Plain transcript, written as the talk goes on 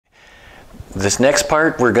This next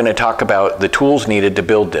part, we're going to talk about the tools needed to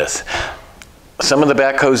build this. Some of the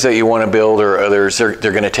backhoes that you want to build or others, they're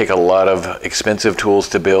going to take a lot of expensive tools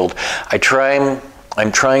to build. I'm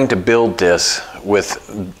trying to build this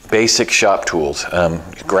with basic shop tools,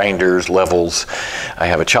 grinders, levels. I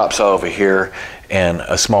have a chop saw over here and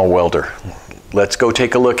a small welder. Let's go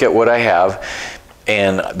take a look at what I have,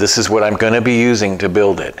 and this is what I'm going to be using to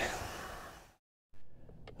build it.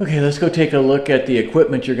 Okay, let's go take a look at the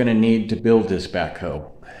equipment you're going to need to build this backhoe.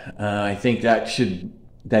 I think that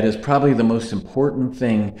is probably the most important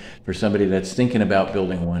thing for somebody that's thinking about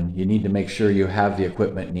building one. You need to make sure you have the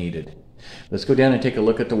equipment needed. Let's go down and take a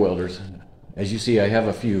look at the welders. As you see, I have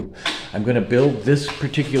a few. I'm going to build this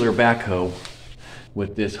particular backhoe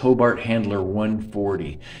with this Hobart Handler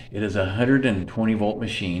 140. It is a 120 volt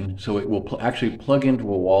machine, so it will actually plug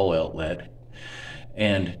into a wall outlet.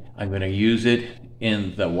 And I'm going to use it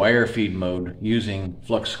in the wire feed mode using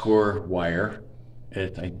flux core wire.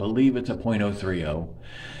 I believe it's a 0.030.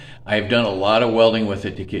 I've done a lot of welding with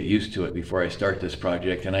it to get used to it before I start this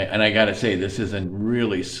project, and I gotta say, this is a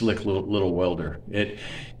really slick little welder.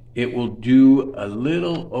 It will do a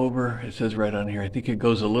little over, it says right on here, I think it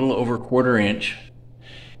goes a little over 1/4 inch,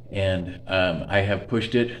 and I have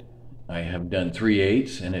pushed it. I have done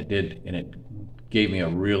 3/8, and it gave me a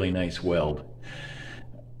really nice weld.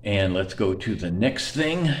 And let's go to the next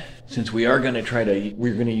thing, since we're going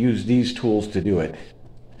to use these tools to do it.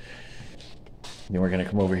 Then we're going to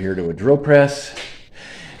come over here to a drill press.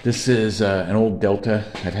 This is an old Delta.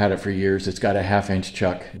 I've had it for years. It's got a 1/2 inch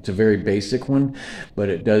chuck. It's a very basic one, but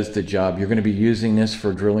it does the job. You're going to be using this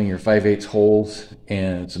for drilling your 5/8 holes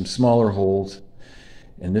and some smaller holes.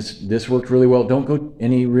 And this worked really well. Don't go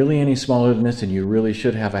any smaller than this, and you really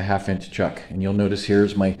should have a 1/2 inch chuck. And you'll notice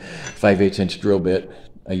here's my 5/8 inch drill bit.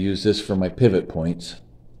 I use this for my pivot points.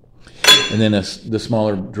 And then the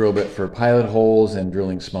smaller drill bit for pilot holes and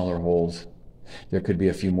drilling smaller holes. There could be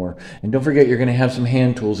a few more. And don't forget, you're going to have some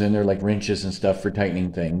hand tools in there, like wrenches and stuff for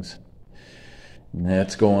tightening things. And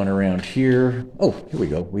that's going around here. Oh, here we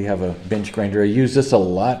go. We have a bench grinder. I use this a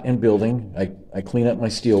lot in building. I clean up my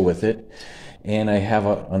steel with it. And I have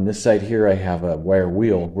on this side here, I have a wire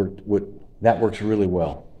wheel. That works really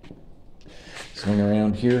well. Swing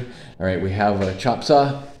around here. All right, we have a chop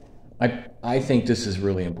saw. I think this is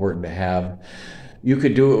really important to have. You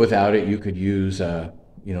could do it without it. You could use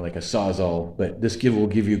like a Sawzall, but this will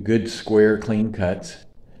give you good square clean cuts.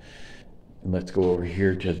 And let's go over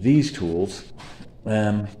here to these tools.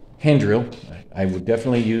 Hand drill, I would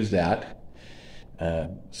definitely use that.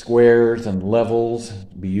 Squares and levels,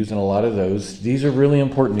 be using a lot of those. These are really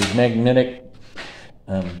important. These magnetic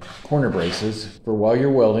corner braces for while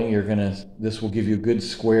you're welding. This will give you good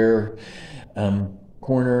square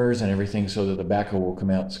corners and everything, so that the backhoe will come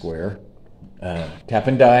out square. Tap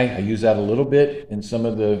and die, I use that a little bit in some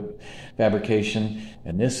of the fabrication.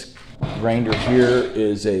 And this grinder here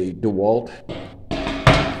is a DeWalt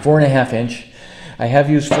 4.5 inch. I have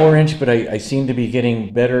used 4 inch, but I seem to be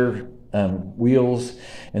getting better wheels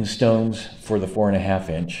and stones for the 4.5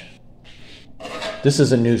 inch. This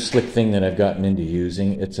is a new slick thing that I've gotten into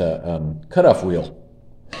using. It's a cutoff wheel.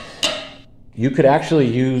 You could actually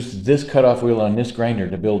use this cutoff wheel on this grinder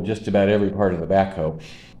to build just about every part of the backhoe.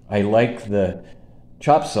 I like the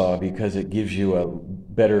chop saw because it gives you a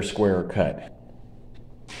better, squarer cut.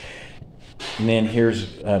 And then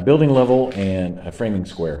here's a building level and a framing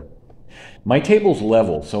square. My table's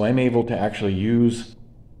level, so I'm able to actually use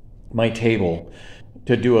my table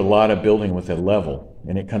to do a lot of building with a level,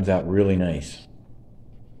 and it comes out really nice.